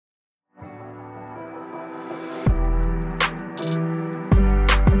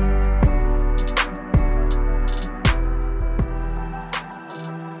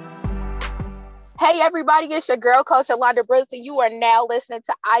everybody, it's your girl, Coach Alonda Brooks, and you are now listening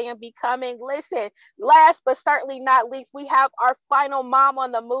to I Am Becoming. Listen, last but certainly not least, we have our final mom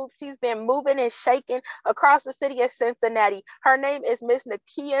on the move. She's been moving and shaking across the city of Cincinnati. Her name is Miss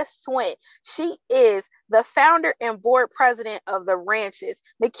Nakia Swint. She is the founder and board president of the Ranches.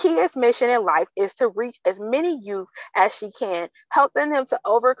 Nakia's mission in life is to reach as many youth as she can, helping them to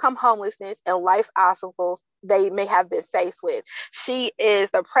overcome homelessness and life's obstacles they may have been faced with. She is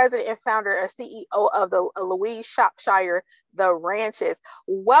the president and founder and CEO of the Louise Shropshire, the Ranches.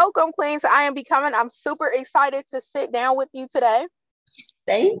 Welcome, Queens. I Am Becoming. I'm super excited to sit down with you today.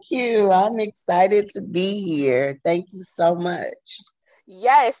 Thank you. I'm excited to be here. Thank you so much.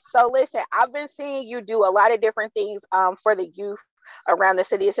 Yes. So listen, I've been seeing you do a lot of different things for the youth around the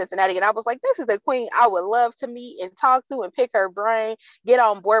city of Cincinnati. And I was like, this is a queen I would love to meet and talk to and pick her brain, get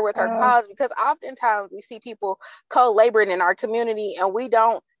on board with her Uh, cause, because oftentimes we see people co-laboring in our community and we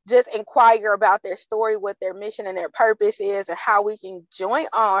don't just inquire about their story, what their mission and their purpose is, and how we can join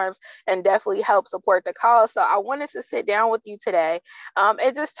arms and definitely help support the cause. So I wanted to sit down with you today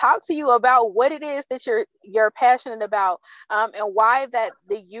and just talk to you about what it is that you're passionate about, and why that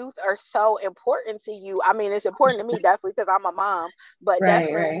the youth are so important to you. I mean, it's important to me definitely because I'm a mom, but right,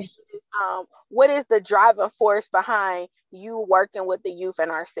 definitely, right. what is the driving force behind you working with the youth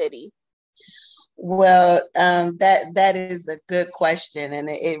in our city? Well, that is a good question, and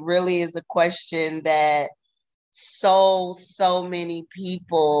it really is a question that so many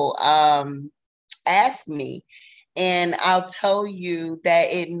people ask me, and I'll tell you that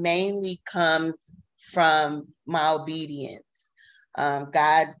it mainly comes from my obedience.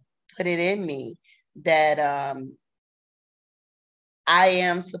 God put it in me that I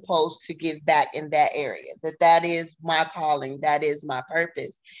am supposed to give back in that area, that is my calling, that is my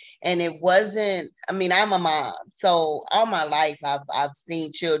purpose. And it wasn't, I mean, I'm a mom. So all my life I've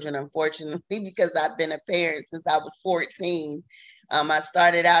seen children, unfortunately, because I've been a parent since I was 14. I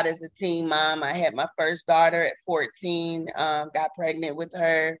started out as a teen mom. I had my first daughter at 14, got pregnant with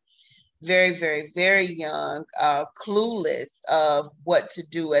her very young, clueless of what to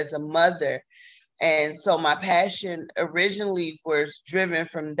do as a mother. And so my passion originally was driven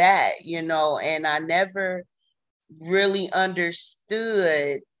from that, and I never really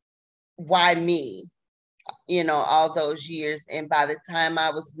understood why me, all those years. And by the time I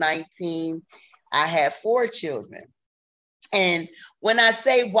was 19, I had 4 children. And when I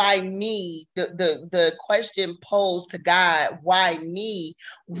say why me, the question posed to God, why me,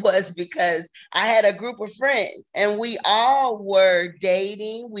 was because I had a group of friends and we all were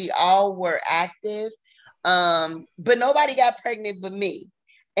dating, we all were active, but nobody got pregnant but me.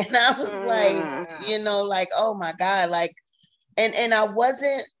 And I was like, Mm. like, oh my God, like, and I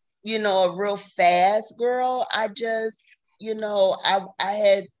wasn't, a real fast girl. I just, I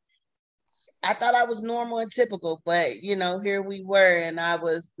had I thought I was normal and typical, but here we were, and I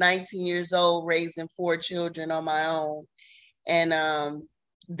was 19 years old, raising 4 children on my own, and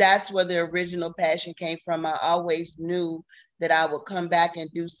that's where the original passion came from. I always knew that I would come back and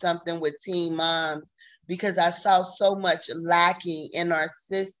do something with teen moms because I saw so much lacking in our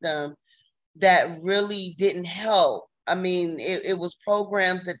system that really didn't help. I mean, it was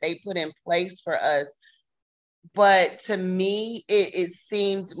programs that they put in place for us, but to me it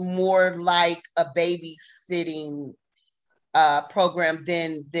seemed more like a babysitting program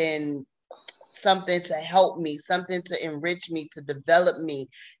than something to help me, something to enrich me, to develop me,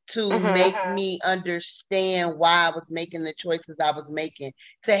 to Mm-hmm. make me understand why I was making the choices I was making,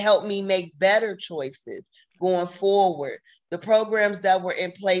 to help me make better choices going forward. The programs that were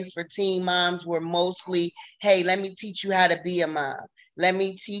in place for teen moms were mostly, hey, let me teach you how to be a mom. Let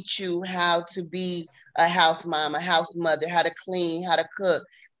me teach you how to be a house mom, a house mother, how to clean, how to cook.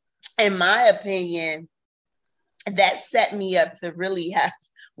 In my opinion, that set me up to really have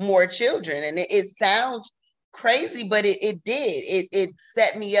more children. And it sounds crazy, but it did. It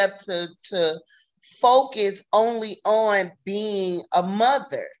set me up to focus only on being a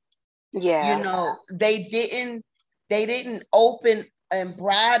mother. Yeah. They didn't open and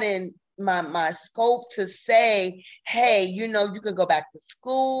broaden my scope to say, hey, you can go back to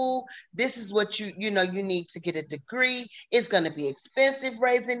school. This is what you need to get a degree. It's going to be expensive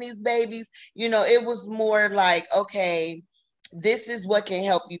raising these babies. It was more like, okay, this is what can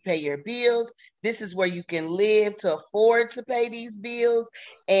help you pay your bills. This is where you can live to afford to pay these bills.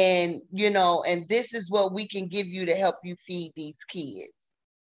 And this is what we can give you to help you feed these kids.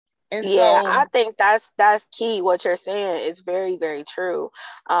 And Yeah, I so, think that's key. What you're saying is very, very true.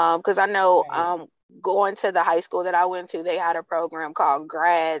 Because I know right. going to the high school that I went to, they had a program called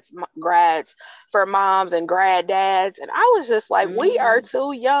grads for moms and grad dads. And I was just like, we are Mhm.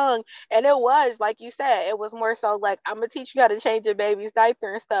 too young. And it was, like you said, it was more so like, I'm gonna teach you how to change your baby's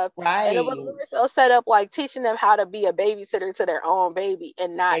diaper and stuff. And it was Right. more so set up like teaching them how to be a babysitter to their own baby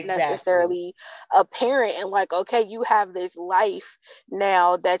and not Exactly. necessarily a parent. And like, okay, you have this life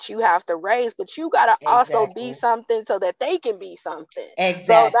now that you have to raise, but you gotta also be Exactly. something so that they can be something. So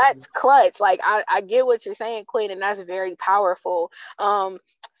Exactly. that's clutch. Like I get what you're saying, Queen, and that's very powerful.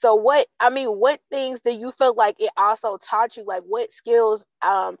 So what things do you feel like it also taught you? Like what skills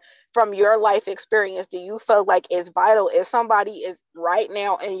from your life experience do you feel like is vital if somebody is right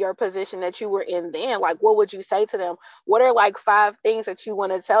now in your position that you were in then? Like what would you say to them? What are like 5 things that you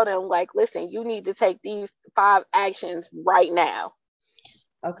want to tell them? Like, listen, you need to take these 5 actions right now.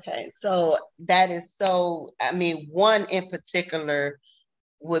 Okay. So that is so, I mean, one in particular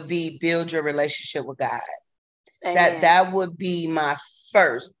would be build your relationship with God. Amen. That would be my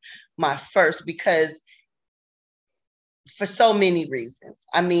first, because for so many reasons.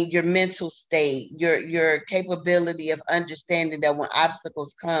 I mean, your mental state, your capability of understanding that when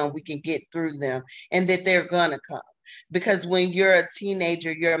obstacles come, we can get through them and that they're gonna come. Because when you're a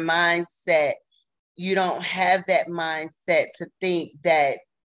teenager, your mindset, you don't have that mindset to think that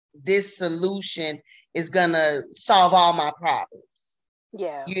this solution is gonna solve all my problems.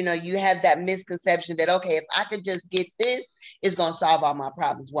 Yeah. You have that misconception that, okay, if I could just get this, it's going to solve all my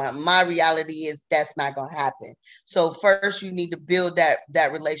problems. Well, my reality is that's not going to happen. So first you need to build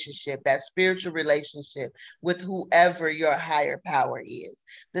that relationship, that spiritual relationship with whoever your higher power is.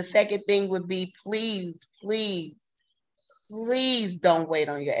 The second thing would be, please don't wait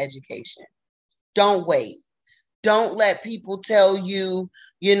on your education. Don't wait. Don't let people tell you,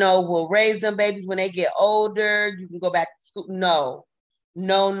 we'll raise them babies when they get older. You can go back to school. No,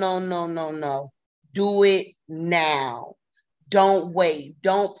 no, no, no, no, no. Do it now. Don't wait.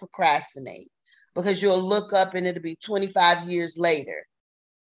 Don't procrastinate, because you'll look up and it'll be 25 years later,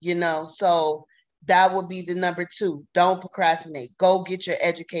 So that would be the number two. Don't procrastinate. Go get your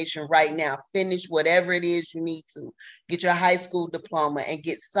education right now. Finish whatever it is you need to. Get your high school diploma and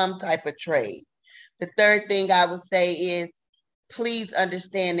get some type of trade. The third thing I would say is, please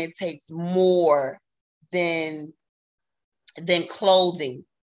understand it takes more than clothing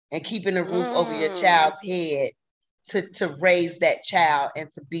and keeping a roof over your Mm. child's head to raise that child and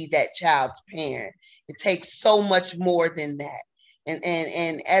to be that child's parent. It takes so much more than that.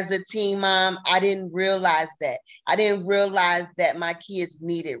 And as a teen mom, I didn't realize that. I didn't realize that my kids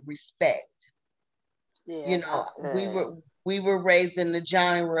needed respect. Yeah, You know, that's we good. were we were raised in the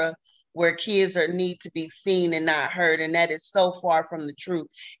genre where kids are need to be seen and not heard, and that is so far from the truth.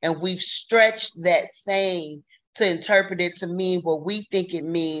 And we've stretched that saying to interpret it to mean what we think it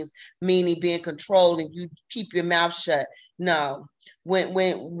means, meaning being controlled and you keep your mouth shut. No,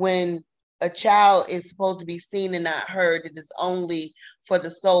 when a child is supposed to be seen and not heard, it is only for the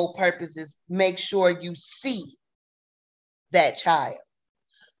sole purposes. Make sure you see that child,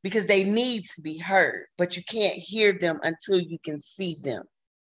 because they need to be heard, but you can't hear them until you can see them.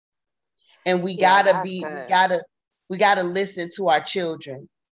 And Yeah, that's good. we gotta listen to our children.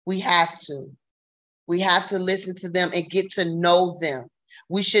 We have to. We have to listen to them and get to know them.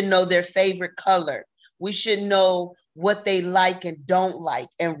 We should know their favorite color. We should know what they like and don't like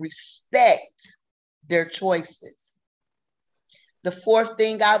and respect their choices. The fourth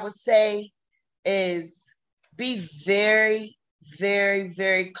thing I would say is, be very, very,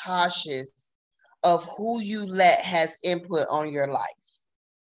 very cautious of who you let has input on your life.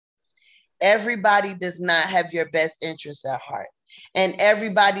 Everybody does not have your best interest at heart. And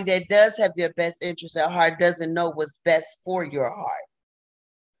everybody that does have your best interest at heart doesn't know what's best for your heart.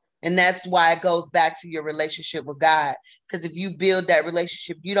 And that's why it goes back to your relationship with God. Because if you build that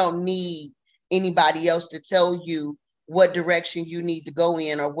relationship, you don't need anybody else to tell you what direction you need to go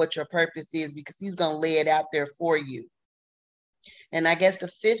in or what your purpose is, because He's going to lay it out there for you. And I guess the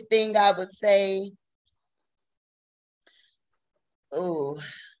fifth thing I would say, oh,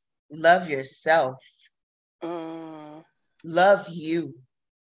 love yourself. Mm. Love you.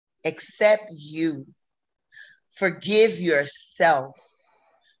 Accept you. Forgive yourself.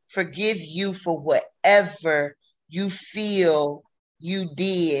 Forgive you for whatever you feel you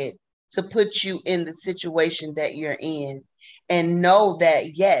did to put you in the situation that you're in. And know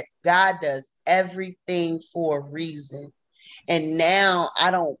that, yes, God does everything for a reason. And now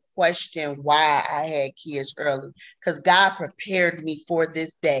I don't question why I had kids early, because God prepared me for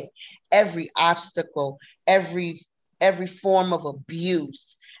this day. Every obstacle, every form of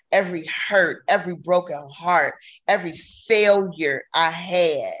abuse, every hurt, every broken heart, every failure I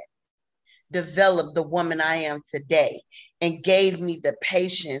had, developed the woman I am today and gave me the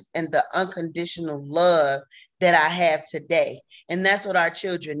patience and the unconditional love that I have today. And that's what our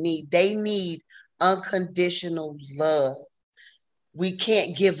children need. They need unconditional love. We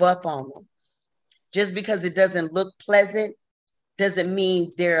can't give up on them. Just because it doesn't look pleasant doesn't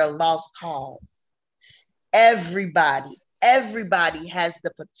mean they're a lost cause. Everybody has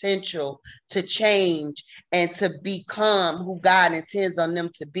the potential to change and to become who God intends on them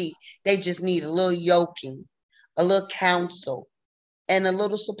to be. They just need a little yoking, a little counsel, and a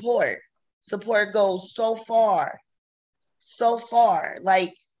little support. Support goes so far, so far.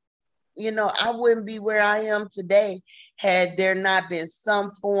 Like, I wouldn't be where I am today had there not been some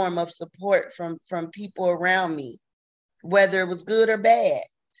form of support from people around me, whether it was good or bad.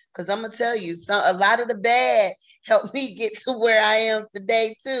 Because I'm gonna tell you, a lot of the bad helped me get to where I am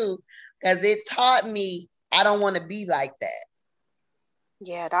today too. Because it taught me I don't want to be like that.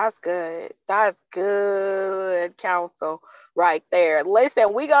 Yeah, that's good. That's good counsel right there.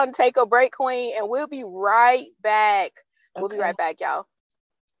 Listen, we're going to take a break, Queen, and we'll be right back. We'll be right back, y'all.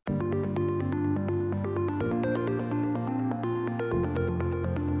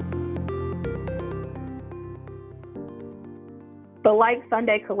 The Like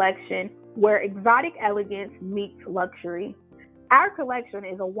Sunday collection, where exotic elegance meets luxury. Our collection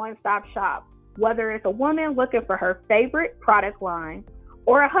is a one-stop shop, whether it's a woman looking for her favorite product line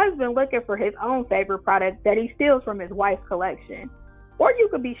or a husband looking for his own favorite product that he steals from his wife's collection. Or you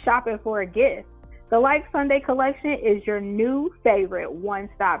could be shopping for a gift. The Like Sunday collection is your new favorite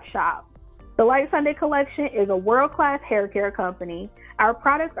one-stop shop. The Like Sunday collection is a world-class hair care company. Our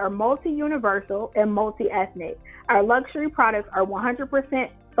products are multi-universal and multi-ethnic. Our luxury products are 100%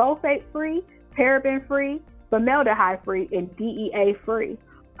 sulfate-free, paraben-free, formaldehyde-free, and DEA-free.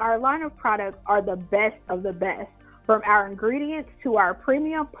 Our line of products are the best of the best, from our ingredients to our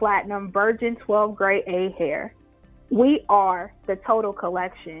premium platinum virgin 12 grade A hair. We are the Total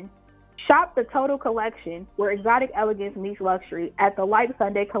Collection. Shop the Total Collection, where exotic elegance meets luxury, at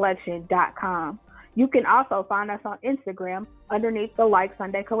thelikesundaycollection.com. You can also find us on Instagram underneath the Like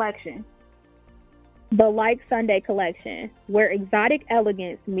Sunday Collection. The Like Sunday Collection, where exotic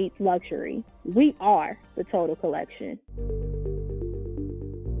elegance meets luxury. We are the Total Collection.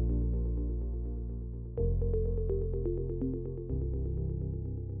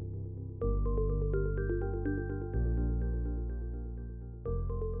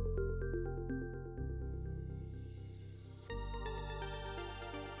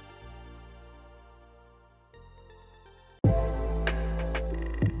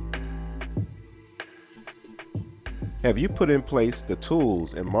 Have you put in place the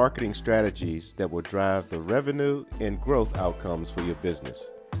tools and marketing strategies that will drive the revenue and growth outcomes for your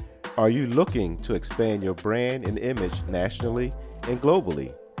business? Are you looking to expand your brand and image nationally and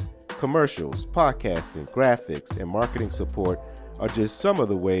globally? Commercials, podcasting, graphics, and marketing support are just some of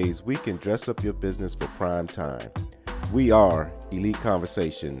the ways we can dress up your business for prime time. We are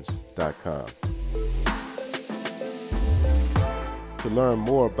EliteConversations.com. To learn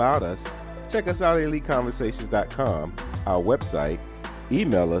more about us, check us out at EliteConversations.com, our website,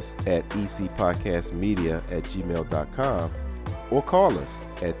 email us at ecpodcastmedia@gmail.com, or call us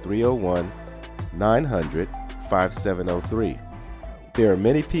at 301-900-5703. There are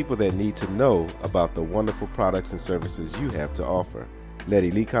many people that need to know about the wonderful products and services you have to offer. Let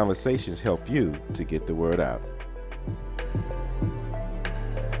Elite Conversations help you to get the word out.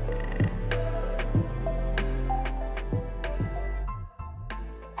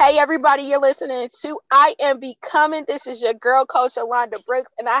 Hey everybody, you're listening to I Am Becoming. This is your girl coach Alonda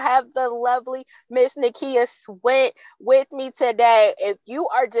Brooks, and I have the lovely Miss Nakia Swint with me today. If you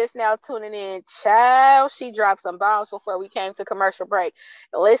are just now tuning in, child, she dropped some bombs before we came to commercial break.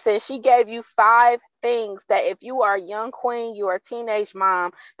 Listen, she gave you 5 things that if you are a young queen, you are a teenage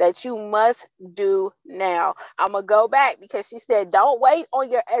mom, that you must do now. I'm gonna go back because she said don't wait on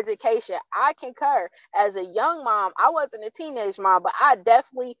your education. I concur. As a young mom, I wasn't a teenage mom, but I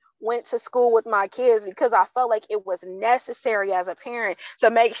definitely went to school with my kids because I felt like it was necessary as a parent to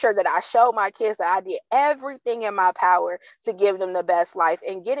make sure that I showed my kids that I did everything in my power to give them the best life.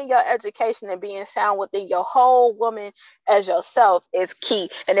 And getting your education and being sound within your whole woman as yourself is key.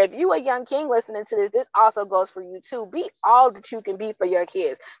 And if you a young king listening to this also goes for you too. Be all that you can be for your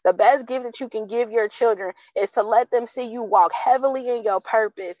kids. The best gift that you can give your children is to let them see you walk heavily in your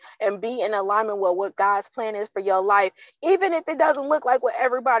purpose and be in alignment with what God's plan is for your life, even if it doesn't look like what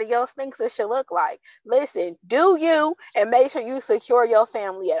everybody everybody else thinks it should look like. Listen, do you, and make sure you secure your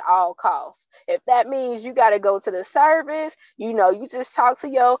family at all costs. If that means you got to go to the service, you just talk to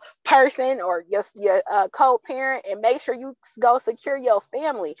your person or your co-parent, and make sure you go secure your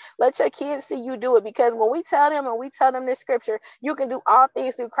family. Let your kids see you do it, because when we tell them this scripture, you can do all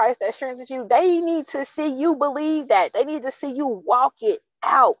things through Christ that strengthens you. They need to see you believe that. They need to see you walk it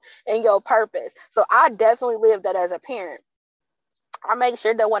out in your purpose. So I definitely live that as a parent. I make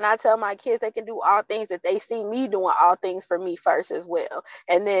sure that when I tell my kids they can do all things, that they see me doing all things for me first as well.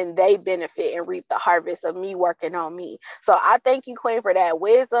 And then they benefit and reap the harvest of me working on me. So I thank you, Queen, for that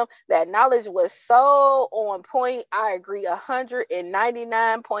wisdom. That knowledge was so on point. I agree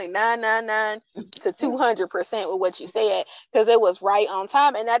 199.999 to 200% with what you said, because it was right on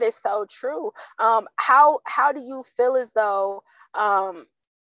time. And that is so true. How do you feel as though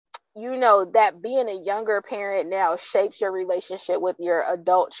that being a younger parent now shapes your relationship with your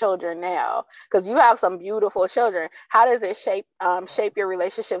adult children now? Because you have some beautiful children. How does it shape your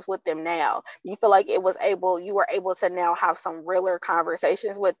relationships with them now? You feel like you were able to now have some realer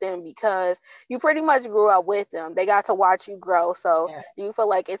conversations with them because you pretty much grew up with them. They got to watch you grow. So Yeah. do you feel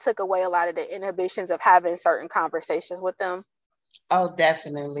like it took away a lot of the inhibitions of having certain conversations with them? Oh,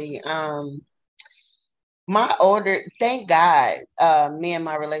 definitely. Thank God, me and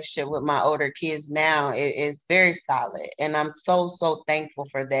my relationship with my older kids now is very solid. And I'm so, so thankful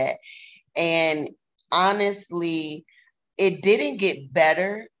for that. And honestly, it didn't get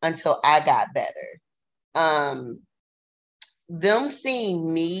better until I got better. Them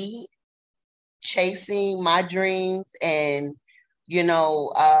seeing me chasing my dreams and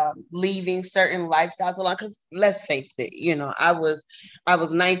leaving certain lifestyles alone, because let's face it, I was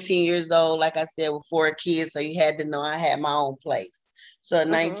 19 years old, like I said, with 4 kids, so you had to know I had my own place. So a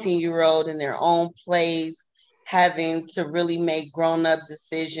 19-year-old in their own place, having to really make grown-up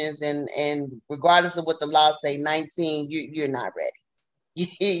decisions, and regardless of what the law say, 19, you're not ready.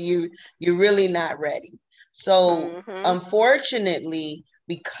 You're really not ready. So unfortunately,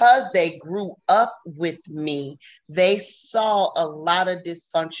 because they grew up with me, they saw a lot of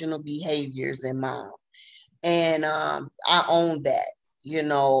dysfunctional behaviors in mom. And I own that. They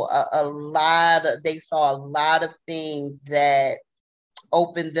saw a lot of things that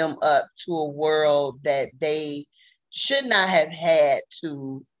opened them up to a world that they should not have had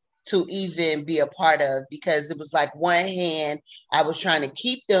to even be a part of, because it was like, one hand, I was trying to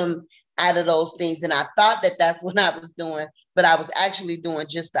keep them out of those things, and I thought that that's what I was doing, but I was actually doing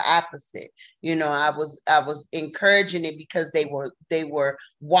just the opposite. I was encouraging it because they were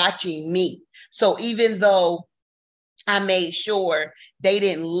watching me. So even though I made sure they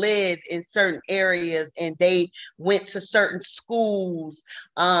didn't live in certain areas and they went to certain schools,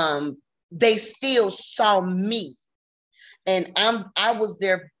 they still saw me. And I was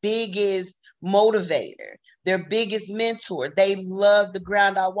their biggest motivator, their biggest mentor. They loved the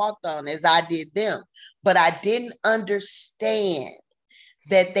ground I walked on as I did them. But I didn't understand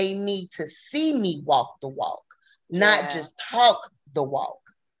that they need to see me walk the walk, not just talk the walk.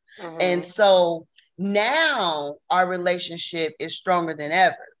 And so now our relationship is stronger than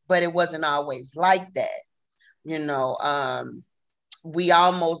ever, but it wasn't always like that. We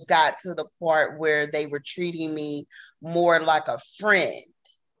almost got to the part where they were treating me more like a friend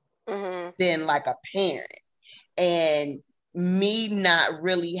than like a parent. And me not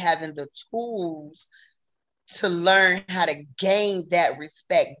really having the tools to learn how to gain that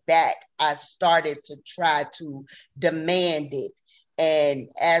respect back, I started to try to demand it. And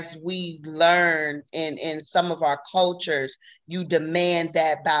as we learn in some of our cultures, you demand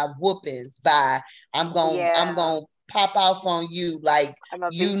that by whoopings, by I'm gonna pop off on you, like I'm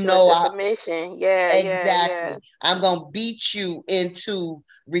gonna beat you into submission. Exactly. I'm gonna beat you into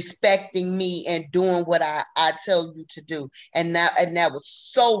respecting me and doing what I tell you to do. And that was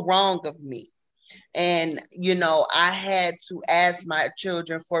so wrong of me. And I had to ask my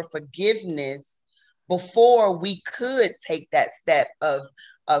children for forgiveness before we could take that step of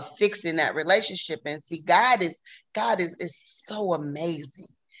fixing that relationship. And see, God is so amazing.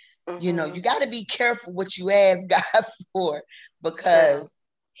 You got to be careful what you ask God for, because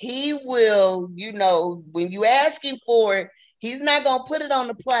he will, when you ask him for it, he's not going to put it on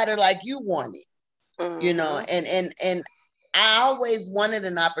the platter like you want it. And I always wanted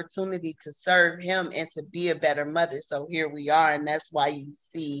an opportunity to serve him and to be a better mother. So here we are. And that's why you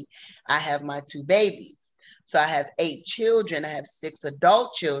see I have my 2 babies. So I have 8 children. I have 6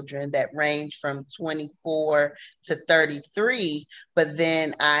 adult children that range from 24 to 33. But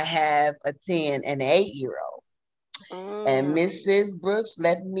then I have a 10 and 8-year-old. And Mm. Mrs. Brooks,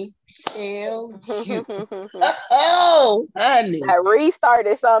 let me tell you, oh, honey, That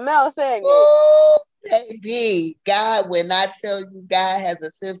restarted something else, ain't it? oh, baby, God, when I tell you God has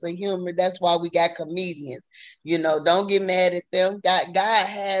a sense of humor, that's why we got comedians. Don't get mad at them. God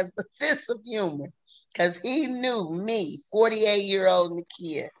has a sense of humor because he knew me, 48-year-old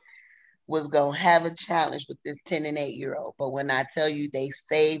Nakia, was going to have a challenge with this 10 and 8-year-old. But when I tell you they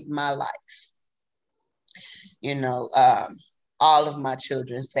saved my life, you know, um, all of my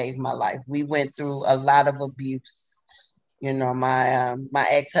children saved my life. We went through a lot of abuse. My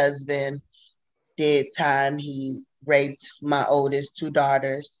ex-husband did time. He raped my oldest two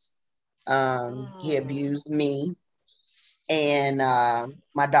daughters. He Mm. abused me. And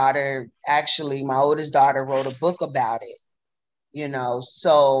my oldest daughter wrote a book about it.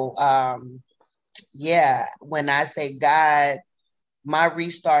 So yeah, when I say God, my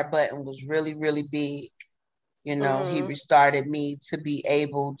restart button was really, really big. He Mm. restarted me to be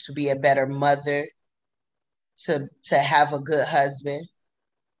able to be a better mother, to have a good husband,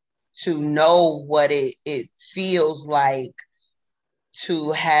 to know what it feels like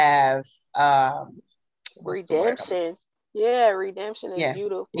to have what's the word? Redemption. Yeah, redemption is Yeah, yeah.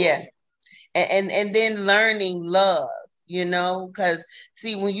 beautiful. And then learning love, because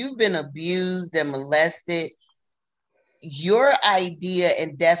see, when you've been abused and molested, your idea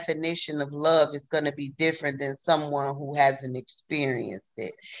and definition of love is going to be different than someone who hasn't experienced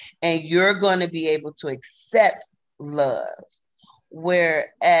it. And you're going to be able to accept love.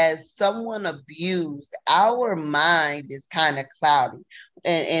 Whereas someone abused, our mind is kind of cloudy.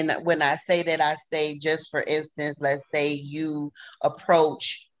 And when I say that, I say, just for instance, let's say you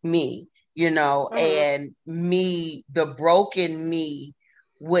approach me, Mm-hmm. and me, the broken me,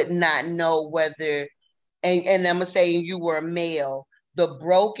 would not know whether, and I'm gonna say you were a male, the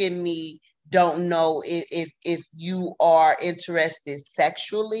broken me don't know if you are interested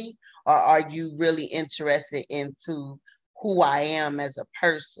sexually, or are you really interested into who I am as a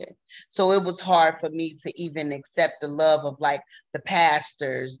person. So it was hard for me to even accept the love of like the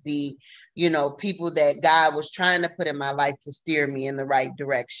pastors, the people that God was trying to put in my life to steer me in the right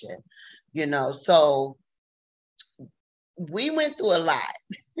direction. So we went through a lot.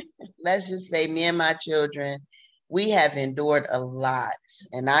 Let's just say me and my children, we have endured a lot,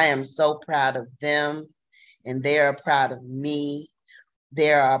 and I am so proud of them, and they are proud of me.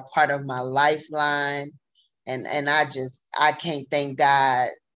 They are a part of my lifeline, and I can't thank God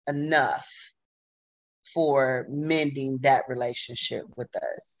enough for mending that relationship with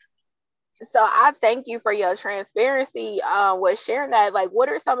us. So I thank you for your transparency with sharing that. Like, what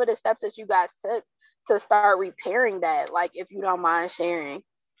are some of the steps that you guys took to start repairing that? Like, if you don't mind sharing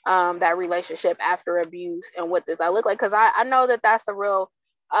that relationship after abuse and what does that look like? Because I know that that's a real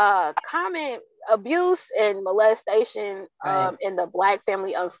common abuse and molestation Right. in the Black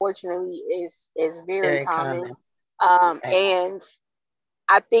family. Unfortunately, is very Very common, common. Right. and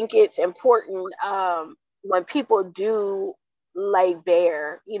I think it's important when people do lay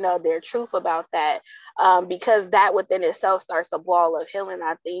bare, their truth about that, because that within itself starts a ball of healing.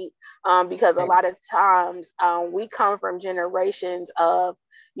 I think because a Right. lot of times we come from generations of,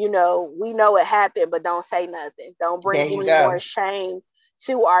 we know it happened, but don't say nothing. Don't bring There you any more go. shame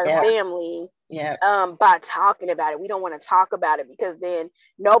to our Yeah. family Yeah. by talking about it. We don't want to talk about it because then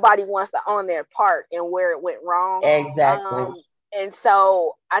nobody wants to own their part and where it went wrong. Exactly. Um, and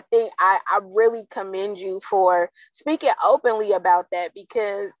so I think I really commend you for speaking openly about that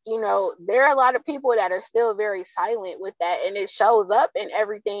because, there are a lot of people that are still very silent with that, and it shows up in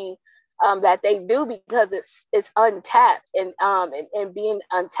everything that they do because it's untapped, and being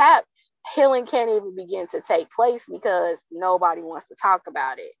untapped, healing can't even begin to take place because nobody wants to talk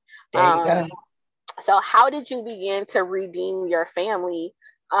about it. There you go. Um, so how did you begin to redeem your family?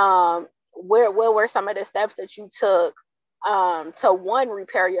 Where were some of the steps that you took to one,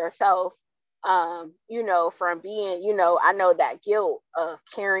 repair yourself, from being, I know that guilt of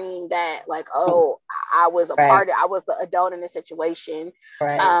carrying that, like, oh, Right. I was the adult in the situation,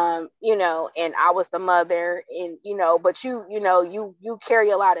 Right. and I was the mother, and but you carry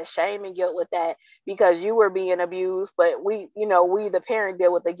a lot of shame and guilt with that because you were being abused, but we the parent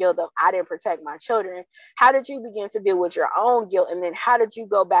deal with the guilt of I didn't protect my children. How did you begin to deal with your own guilt, and then how did you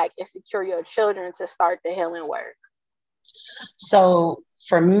go back and secure your children to start the healing work? So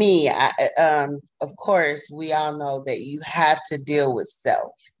for me, of course, we all know that you have to deal with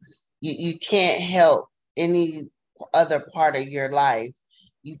self. You can't help any other part of your life.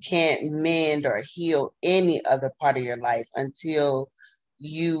 You can't mend or heal any other part of your life until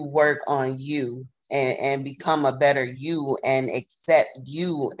you work on you and become a better you and accept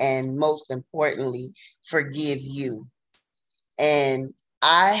you, and most importantly, forgive you. And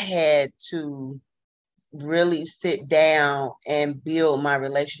I had to really sit down and build my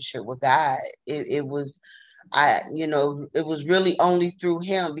relationship with God. It was it was really only through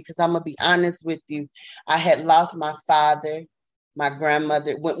him, because I'm gonna be honest with you. I had lost my father, my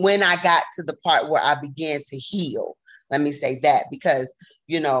grandmother, when I got to the part where I began to heal. Let me say that, because,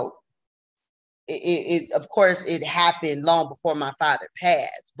 it of course it happened long before my father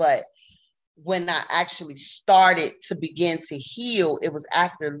passed, but when I actually started to begin to heal, it was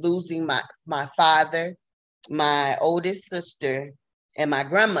after losing my father, my oldest sister, and my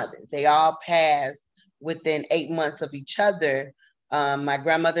grandmother. They all passed within 8 months of each other. My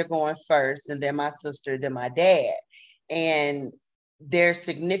grandmother going first, and then my sister, then my dad. And they're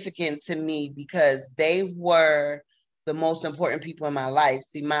significant to me because they were the most important people in my life.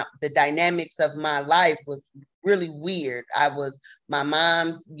 See, the dynamics of my life was really weird. I was my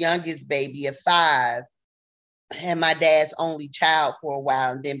mom's youngest baby of 5, and my dad's only child for a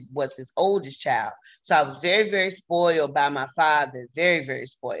while, and then was his oldest child. So I was very, very spoiled by my father, very, very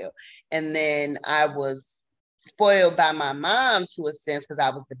spoiled. And then I was spoiled by my mom to a sense because I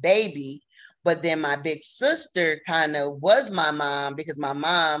was the baby. But then my big sister kind of was my mom because my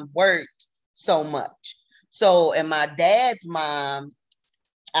mom worked so much. So, and my dad's mom,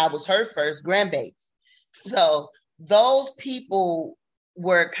 I was her first grandbaby. So those people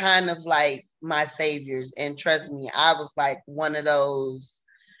were kind of like my saviors. And trust me, I was like one of those.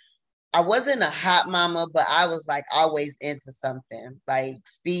 I wasn't a hot mama, but I was like always into something, like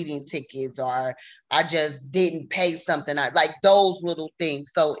speeding tickets, or I just didn't pay something. I like those little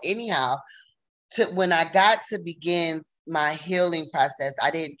things. So anyhow, when I got to begin my healing process,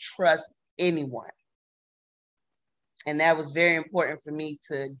 I didn't trust anyone. And that was very important for me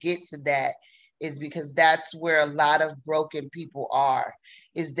to get to that, is because that's where a lot of broken people are,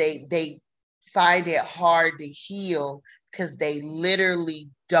 is they find it hard to heal because they literally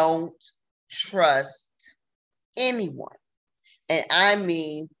don't trust anyone. And I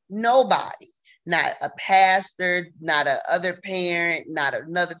mean nobody, not a pastor, not a other parent, not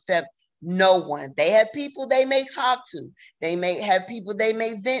another family, no one. They have people they may talk to, they may have people they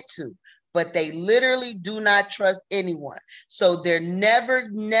may vent to, but they literally do not trust anyone. So they're never,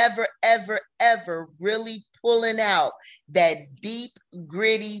 never, ever, ever really pulling out that deep,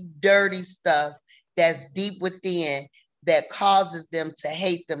 gritty, dirty stuff that's deep within, that causes them to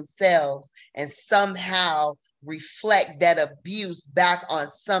hate themselves and somehow reflect that abuse back on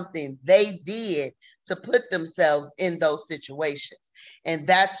something they did to put themselves in those situations. And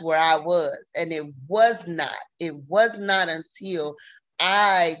that's where I was. And it was not until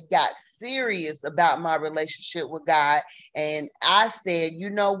I got serious about my relationship with God, and I said, you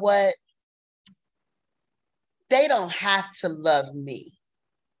know what? They don't have to love me.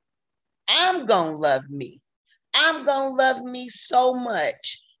 I'm going to love me. I'm going to love me so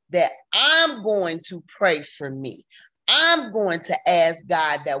much that I'm going to pray for me. I'm going to ask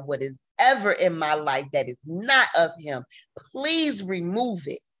God that what is ever in my life that is not of him, please remove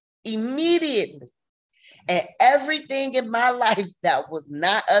it immediately. And everything in my life that was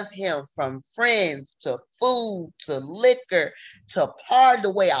not of him, from friends to food to liquor to the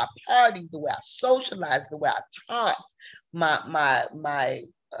way I partied, the way I socialized, the way I talked, my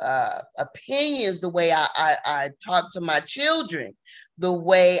opinions, the way I talk to my children, the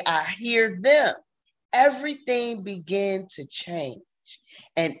way I hear them, everything began to change,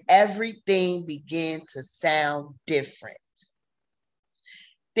 and everything began to sound different.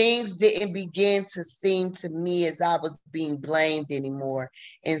 Things didn't begin to seem to me as I was being blamed anymore.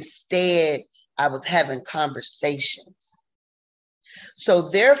 Instead, I was having conversations. So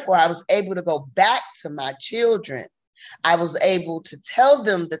therefore, I was able to go back to my children. I was able to tell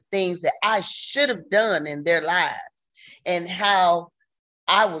them the things that I should have done in their lives and how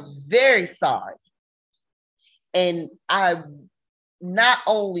I was very sorry. And I not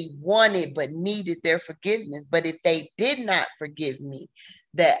only wanted but needed their forgiveness. But if they did not forgive me,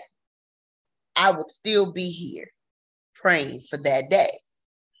 that I would still be here praying for that day.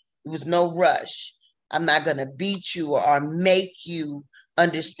 It was no rush. I'm not going to beat you or make you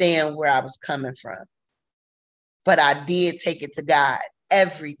understand where I was coming from. But I did take it to God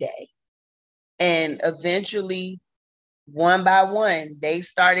every day. And eventually, one by one, they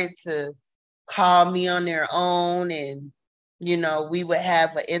started to call me on their own, and we would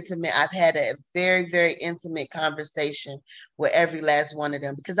have I've had a very, very intimate conversation with every last one of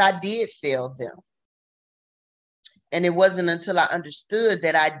them, because I did fail them. And it wasn't until I understood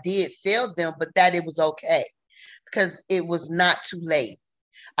that I did fail them, but that it was okay, because it was not too late.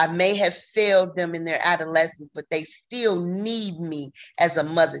 I may have failed them in their adolescence, but they still need me as a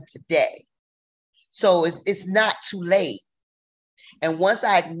mother today. So it's not too late. And once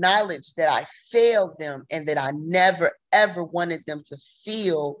I acknowledged that I failed them and that I never, ever wanted them to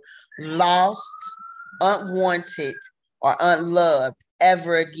feel lost, unwanted, or unloved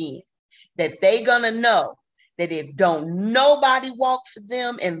ever again, that they gonna know that if don't nobody walk for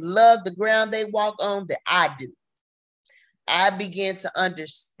them and love the ground they walk on, that I do. I began to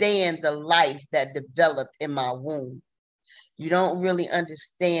understand the life that developed in my womb. You don't really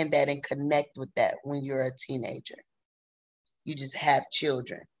understand that and connect with that when you're a teenager. You just have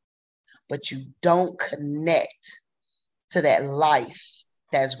children, but you don't connect to that life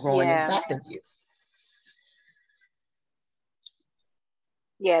that's growing inside of you.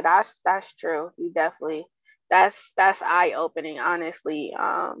 Yeah, that's true. You definitely that's eye-opening, honestly.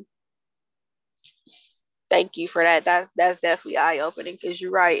 Thank you for that. That's definitely eye-opening, because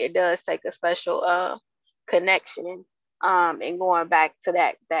you're right. It does take a special connection, and going back to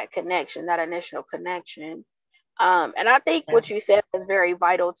that connection, that initial connection. And I think what you said was very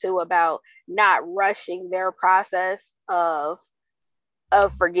vital too, about not rushing their process of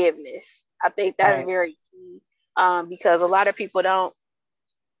forgiveness. I think that's very key, because a lot of people don't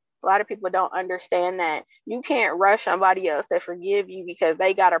understand that you can't rush somebody else to forgive you, because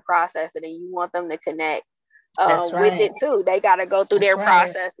they got to process it and you want them to connect with it too. They got to go through their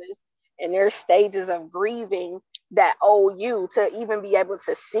processes and their stages of grieving that owe you to even be able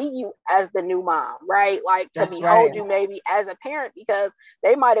to see you as the new mom, right? Like to behold you maybe as a parent, because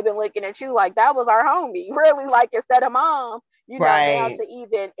they might have been looking at you like that was our homie, really, like instead of mom. You know, now to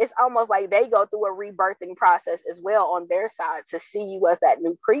even, it's almost like they go through a rebirthing process as well on their side to see you as that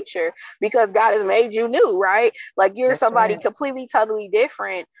new creature, because God has made you new, right? Like you're somebody completely, totally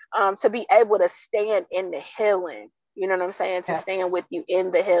different, to be able to stand in the healing. You know what I'm saying? To stand with you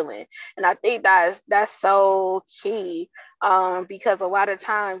in the healing. And I think that's so key, because a lot of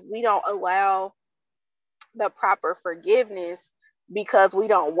times we don't allow the proper forgiveness because we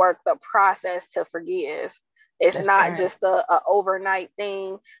don't work the process to forgive. It's not just a overnight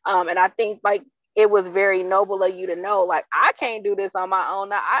thing. And I think like it was very noble of you to know, like, I can't do this on my own.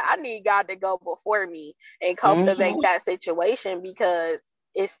 I need God to go before me and cultivate that situation, because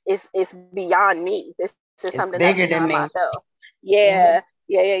it's beyond me. This is something that's beyond myself. Yeah.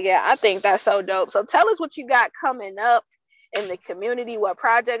 I think that's so dope. So tell us what you got coming up in the community, what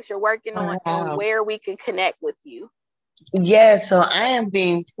projects you're working on, and where we can connect with you. Yeah, so I am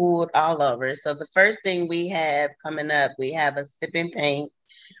being pulled all over. So the first thing we have coming up, we have a sip and paint,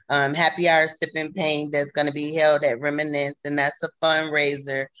 happy hour sip and paint that's going to be held at Reminisce, and that's a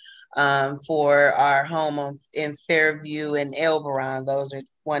fundraiser for our home in Fairview and Elberon. Those are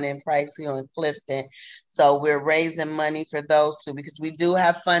one in Price Hill and Clifton. So we're raising money for those two, because we do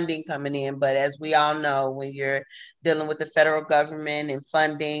have funding coming in. But as we all know, when you're dealing with the federal government and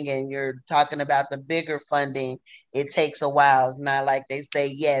funding, and you're talking about the bigger funding, it takes a while. It's not like they say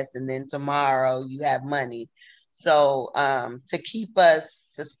yes and then tomorrow you have money. So to keep us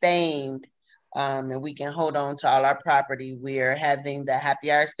sustained, and we can hold on to all our property, we are having the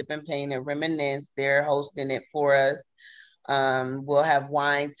happy hour sip and paint and Reminisce. They're hosting it for us. We'll have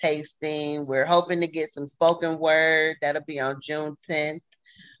wine tasting. We're hoping to get some spoken word. That'll be on June 10th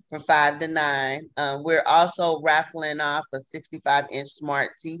from 5 to 9. We're also raffling off a 65-inch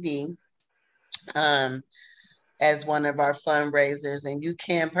smart TV as one of our fundraisers, and you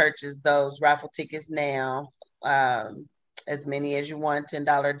can purchase those raffle tickets now. As many as you want,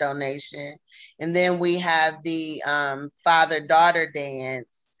 $10 donation. And then we have the father-daughter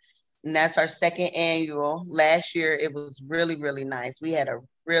dance, and that's our second annual. Last year, it was really, really nice. We had a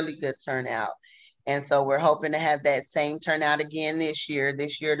really good turnout. And so we're hoping to have that same turnout again this year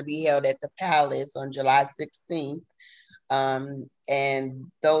to be held at the Palace on July 16th.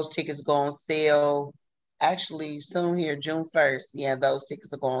 And those tickets go on sale actually soon here, June 1st. Yeah, those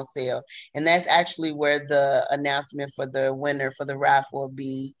tickets are going on sale. And that's actually where the announcement for the winner for the raffle will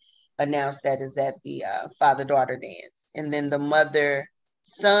be announced. That is at the father-daughter dance. And then the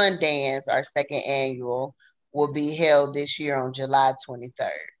mother-son dance, our second annual, will be held this year on July 23rd.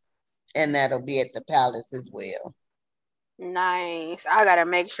 And that'll be at the Palace as well. Nice. I gotta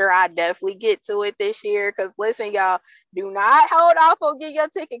make sure I definitely get to it this year. Cause listen, y'all, do not hold off on getting your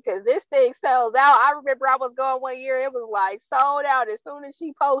ticket, because this thing sells out. I remember I was going one year, it was like sold out as soon as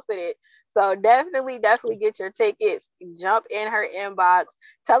she posted it. So definitely get your tickets. Jump in her inbox.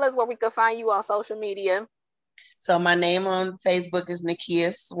 Tell us where we can find you on social media. So my name on Facebook is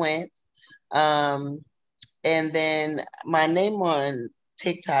Nakia Swint. And then my name on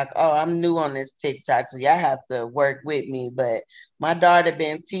TikTok. Oh, I'm new on this TikTok, so y'all have to work with me. But my daughter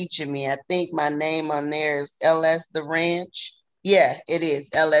been teaching me. I think my name on there is LS The Ranch. Yeah, it is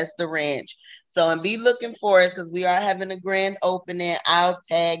LS The Ranch. So, and be looking for us because we are having a grand opening. I'll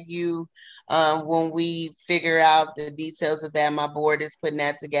tag you when we figure out the details of that. My board is putting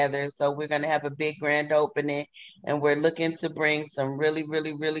that together. So we're going to have a big grand opening, and we're looking to bring some really,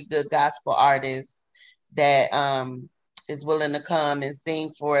 really, really good gospel artists that is willing to come and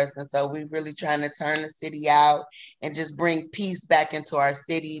sing for us. And so we're really trying to turn the city out and just bring peace back into our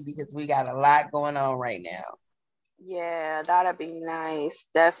city because we got a lot going on right now. Yeah, that'd be nice.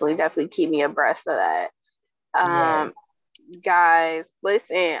 Definitely keep me abreast of that. Yes. Guys,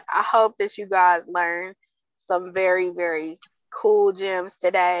 listen, I hope that you guys learned some very, very cool gems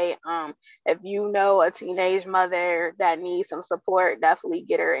today. If you know a teenage mother that needs some support, definitely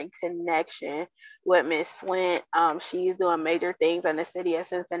get her in connection with Miss Swint. She's doing major things in the city of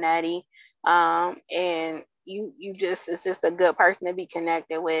Cincinnati. And you just, it's just a good person to be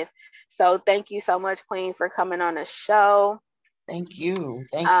connected with. So thank you so much, Queen, for coming on the show. Thank you.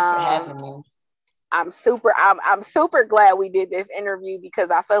 Thank you for having me. I'm super glad we did this interview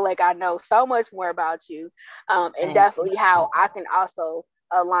because I feel like I know so much more about you, and definitely how I can also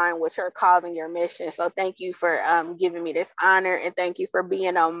align with your cause and your mission. So thank you for giving me this honor, and thank you for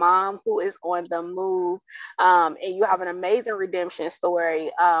being a mom who is on the move, and you have an amazing redemption story,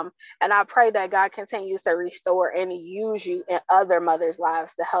 and I pray that God continues to restore and use you in other mothers'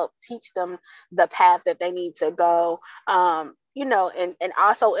 lives to help teach them the path that they need to go. And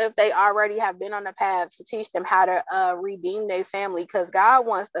also if they already have been on the path, to teach them how to redeem their family, because God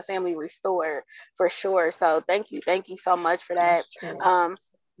wants the family restored for sure. So thank you so much for that.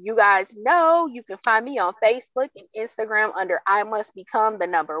 You guys know you can find me on Facebook and Instagram under I Must Become the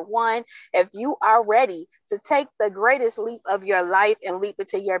 #1. If you are ready to take the greatest leap of your life and leap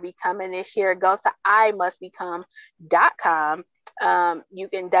into your becoming this year, go to imustbecome.com. You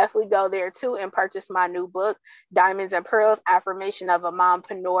can definitely go there too and purchase my new book, Diamonds and Pearls, Affirmation of a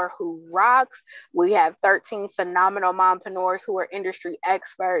Mompreneur Who Rocks. We have 13 phenomenal mompreneurs who are industry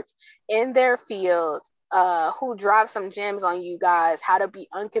experts in their fields, who drop some gems on you guys, how to be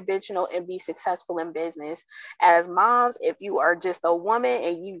unconventional and be successful in business. As moms, if you are just a woman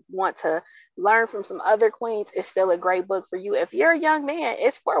and you want to learn from some other queens, it's still a great book for you. If you're a young man,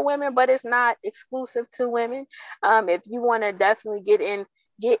 it's for women, but it's not exclusive to women. If you want to definitely get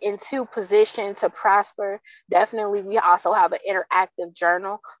into position to prosper, definitely we also have an interactive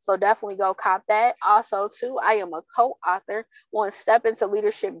journal, so definitely go cop that. Also too, I am a co-author on Step Into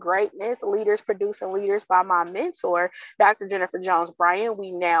Leadership Greatness, Leaders Producing Leaders, by my mentor, Dr. Jennifer Jones Bryan.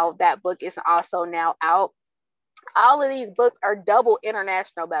 That book is also now out. All of these books are double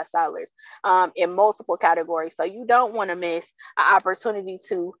international bestsellers, in multiple categories, so you don't want to miss an opportunity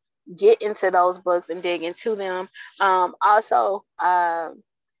to get into those books and dig into them. Also,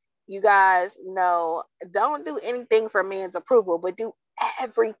 you guys know, don't do anything for man's approval, but do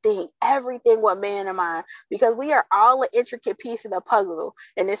everything with man in mind, because we are all an intricate piece of the puzzle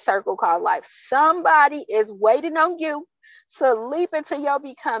in this circle called life. Somebody is waiting on you to leap into your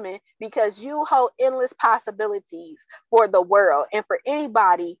becoming, because you hold endless possibilities for the world and for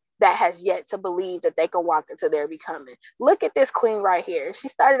anybody that has yet to believe that they can walk into their becoming. Look at this queen right here. She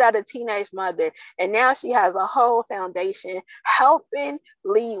started out a teenage mother, and now she has a whole foundation helping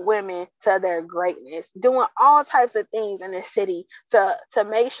lead women to their greatness, doing all types of things in the city to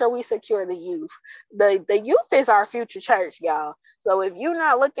make sure we secure the youth. The youth is our future church, y'all. So if you're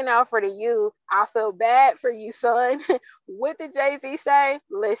not looking out for the youth, I feel bad for you, son. What did Jay-Z say?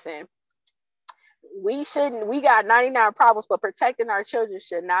 Listen, we got 99 problems, but protecting our children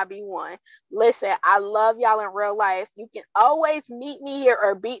should not be one. Listen, I love y'all in real life. You can always meet me here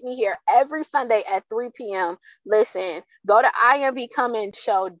or beat me here every Sunday at 3 p.m. Listen, go to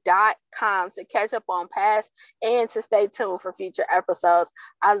IamBecomingShow.com to catch up on past and to stay tuned for future episodes.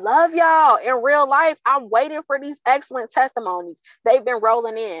 I love y'all in real life. I'm waiting for these excellent testimonies. They've been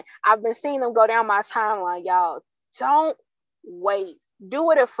rolling in. I've been seeing them go down my timeline, y'all. Don't wait.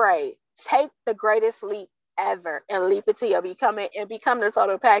 Do it afraid. Take the greatest leap ever and leap into your becoming and become the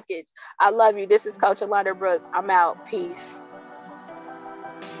total package. I love you. This is Coach Alondra Brooks. I'm out. Peace.